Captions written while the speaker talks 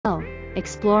Hello,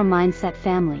 Explore Mindset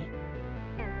family.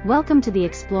 Welcome to the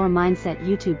Explore Mindset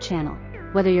YouTube channel.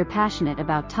 Whether you're passionate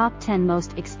about top 10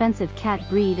 most expensive cat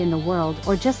breed in the world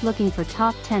or just looking for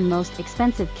top 10 most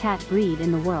expensive cat breed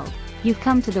in the world, you've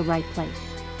come to the right place.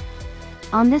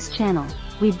 On this channel,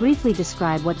 we briefly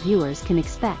describe what viewers can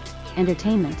expect: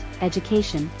 entertainment,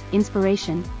 education,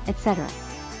 inspiration, etc.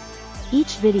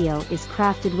 Each video is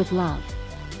crafted with love.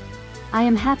 I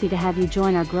am happy to have you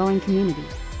join our growing community.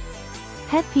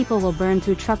 Pet people will burn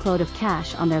through truckload of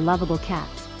cash on their lovable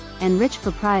cats, and rich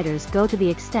proprietors go to the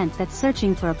extent that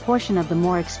searching for a portion of the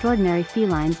more extraordinary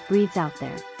felines breeds out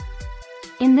there.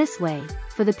 In this way,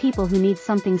 for the people who need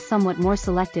something somewhat more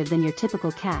selective than your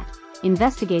typical cat,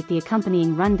 investigate the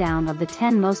accompanying rundown of the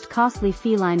 10 most costly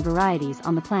feline varieties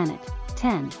on the planet.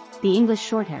 10. The English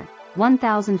Shorthair.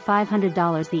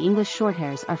 $1,500. The English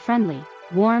Shorthairs are friendly,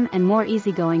 warm and more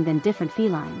easygoing than different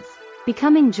felines,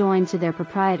 becoming joined to their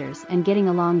proprietors and getting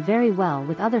along very well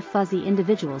with other fuzzy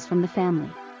individuals from the family.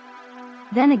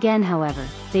 Then again, however,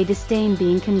 they disdain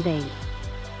being conveyed.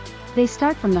 They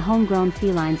start from the homegrown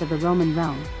felines of the Roman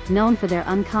realm, known for their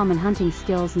uncommon hunting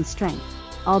skills and strength,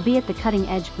 albeit the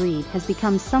cutting-edge breed has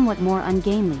become somewhat more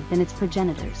ungainly than its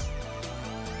progenitors.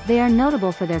 They are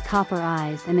notable for their copper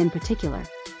eyes, and in particular,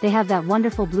 they have that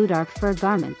wonderful blue-dark fur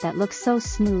garment that looks so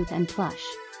smooth and plush.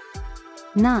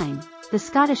 9. The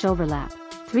Scottish Overlap.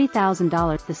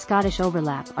 $3,000. The Scottish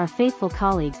Overlap are faithful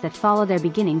colleagues that follow their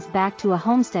beginnings back to a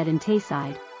homestead in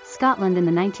Tayside, Scotland in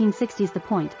the 1960s, the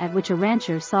point at which a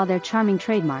rancher saw their charming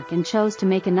trademark and chose to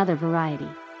make another variety.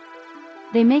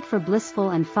 They make for blissful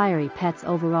and fiery pets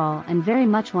overall and very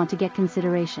much want to get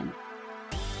consideration.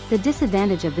 The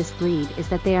disadvantage of this breed is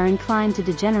that they are inclined to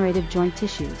degenerative joint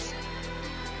tissues.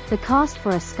 The cost for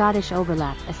a Scottish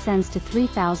Overlap ascends to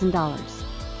 $3,000.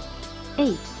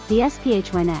 8. The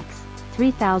SPHYNX.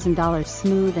 $3,000.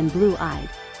 Smooth and blue-eyed.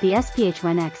 The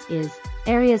SPHYNX is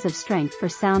areas of strength for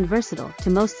sound, versatile to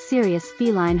most serious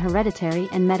feline hereditary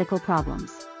and medical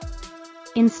problems.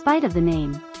 In spite of the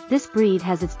name, this breed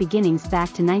has its beginnings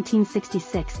back to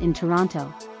 1966 in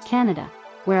Toronto, Canada,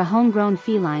 where a homegrown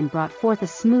feline brought forth a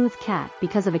smooth cat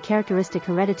because of a characteristic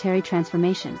hereditary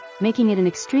transformation, making it an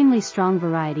extremely strong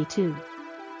variety too.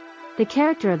 The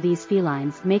character of these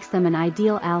felines makes them an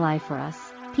ideal ally for us,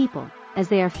 people, as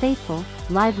they are faithful,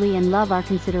 lively and love our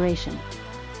consideration.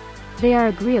 They are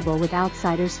agreeable with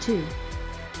outsiders too.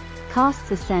 Costs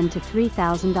ascend to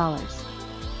 $3,000.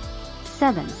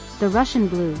 7. The Russian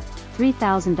Blue.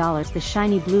 $3,000. The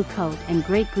shiny blue coat and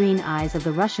great green eyes of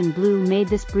the Russian Blue made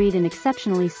this breed an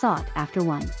exceptionally sought-after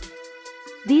one.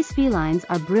 These felines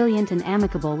are brilliant and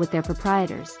amicable with their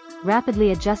proprietors,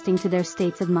 rapidly adjusting to their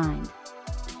states of mind.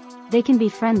 They can be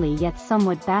friendly yet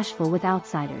somewhat bashful with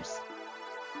outsiders.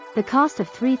 The cost of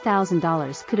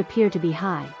 $3,000 could appear to be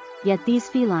high, yet these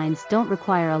felines don't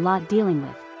require a lot dealing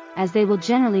with, as they will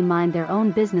generally mind their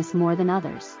own business more than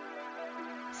others.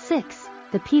 6.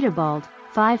 The Peterbald.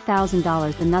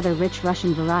 $5,000. Another rich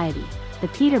Russian variety. The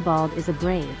Peterbald is a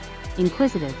brave,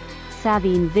 inquisitive,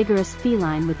 savvy and vigorous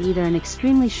feline with either an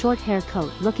extremely short hair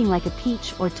coat looking like a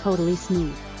peach or totally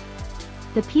smooth.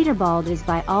 The Peterbald is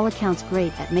by all accounts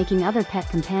great at making other pet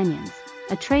companions,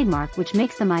 a trademark which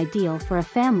makes them ideal for a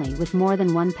family with more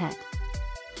than one pet.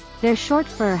 Their short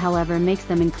fur, however, makes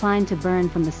them inclined to burn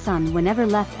from the sun whenever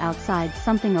left outside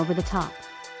something over the top.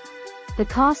 The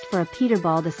cost for a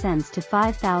Peterbald ascends to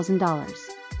 $5,000.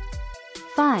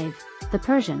 5. The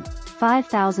Persian.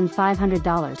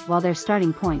 $5,500. While their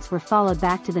starting points were followed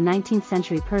back to the 19th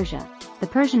century Persia, the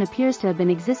Persian appears to have been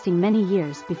existing many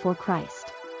years before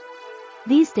Christ.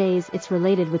 These days it's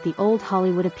related with the old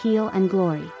Hollywood appeal and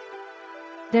glory.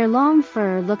 Their long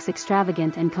fur looks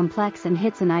extravagant and complex and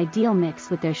hits an ideal mix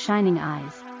with their shining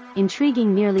eyes,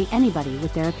 intriguing nearly anybody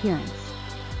with their appearance.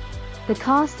 The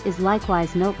cost is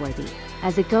likewise noteworthy,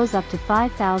 as it goes up to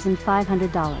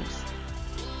 $5,500.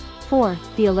 4.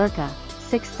 The Alurka.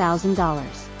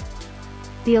 $6,000.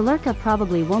 The Alurka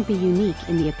probably won't be unique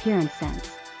in the appearance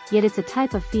sense, yet it's a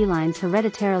type of felines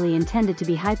hereditarily intended to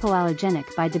be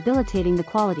hypoallergenic by debilitating the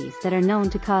qualities that are known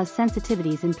to cause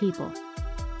sensitivities in people.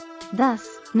 Thus,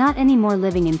 not any more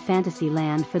living in fantasy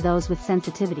land for those with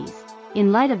sensitivities,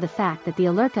 in light of the fact that the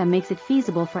Alurka makes it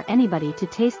feasible for anybody to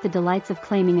taste the delights of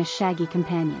claiming a shaggy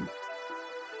companion.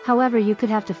 However, you could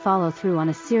have to follow through on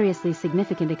a seriously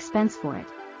significant expense for it,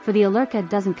 for the Alurka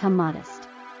doesn't come modest.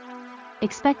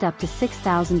 Expect up to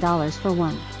 $6,000 for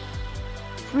one.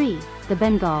 3. The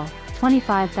Bengal.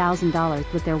 $25,000.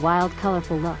 With their wild,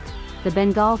 colorful look, the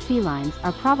Bengal felines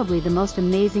are probably the most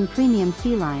amazing premium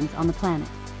felines on the planet.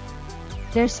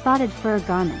 Their spotted fur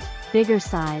garment, bigger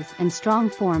size and strong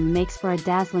form makes for a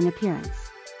dazzling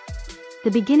appearance. The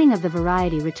beginning of the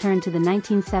variety returned to the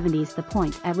 1970s, the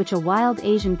point at which a wild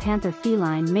Asian panther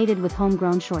feline mated with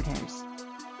homegrown shorthairs.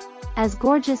 As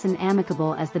gorgeous and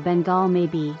amicable as the Bengal may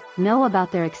be, know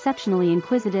about their exceptionally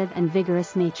inquisitive and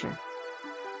vigorous nature.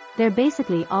 They're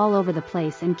basically all over the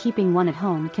place, and keeping one at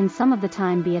home can some of the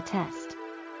time be a test.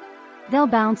 They'll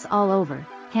bounce all over,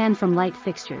 hand from light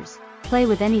fixtures, play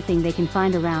with anything they can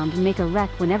find around, and make a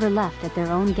wreck whenever left at their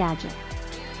own gadget.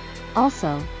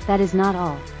 Also, that is not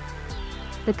all.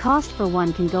 The cost for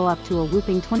one can go up to a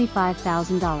whooping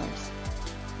 $25,000.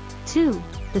 2.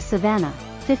 The Savannah,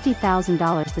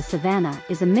 $50,000. The Savannah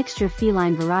is a mixture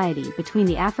feline variety between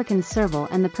the African serval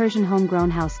and the Persian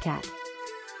homegrown house cat.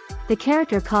 The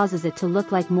character causes it to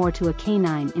look like more to a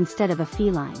canine instead of a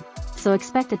feline, so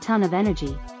expect a ton of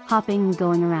energy, hopping and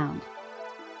going around.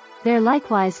 They're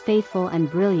likewise faithful and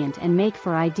brilliant and make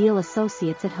for ideal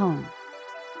associates at home.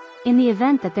 In the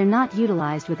event that they're not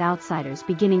utilized with outsiders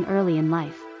beginning early in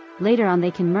life, later on they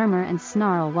can murmur and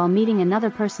snarl while meeting another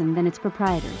person than its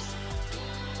proprietors.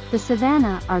 The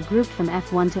Savannah are grouped from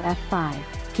F1 to F5,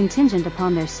 contingent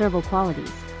upon their serval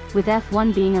qualities, with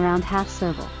F1 being around half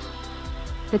serval.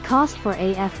 The cost for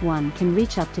a F1 can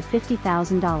reach up to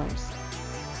 $50,000.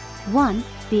 1.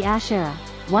 The Ashera,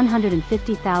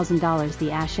 $150,000. The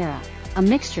Ashera, a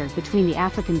mixture between the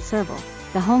African serval,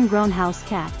 the homegrown house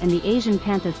cat, and the Asian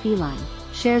panther feline,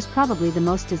 shares probably the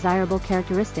most desirable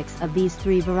characteristics of these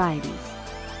three varieties.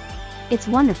 It's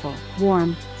wonderful,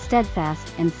 warm,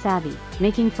 steadfast, and savvy,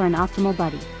 making for an optimal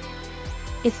buddy.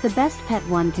 It's the best pet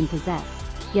one can possess,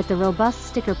 yet the robust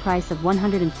sticker price of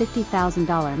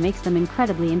 $150,000 makes them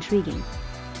incredibly intriguing.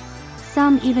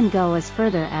 Some even go as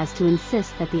further as to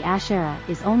insist that the Ashera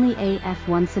is only a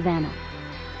F1 Savannah.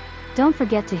 Don't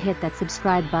forget to hit that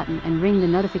subscribe button and ring the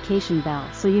notification bell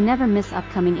so you never miss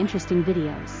upcoming interesting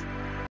videos.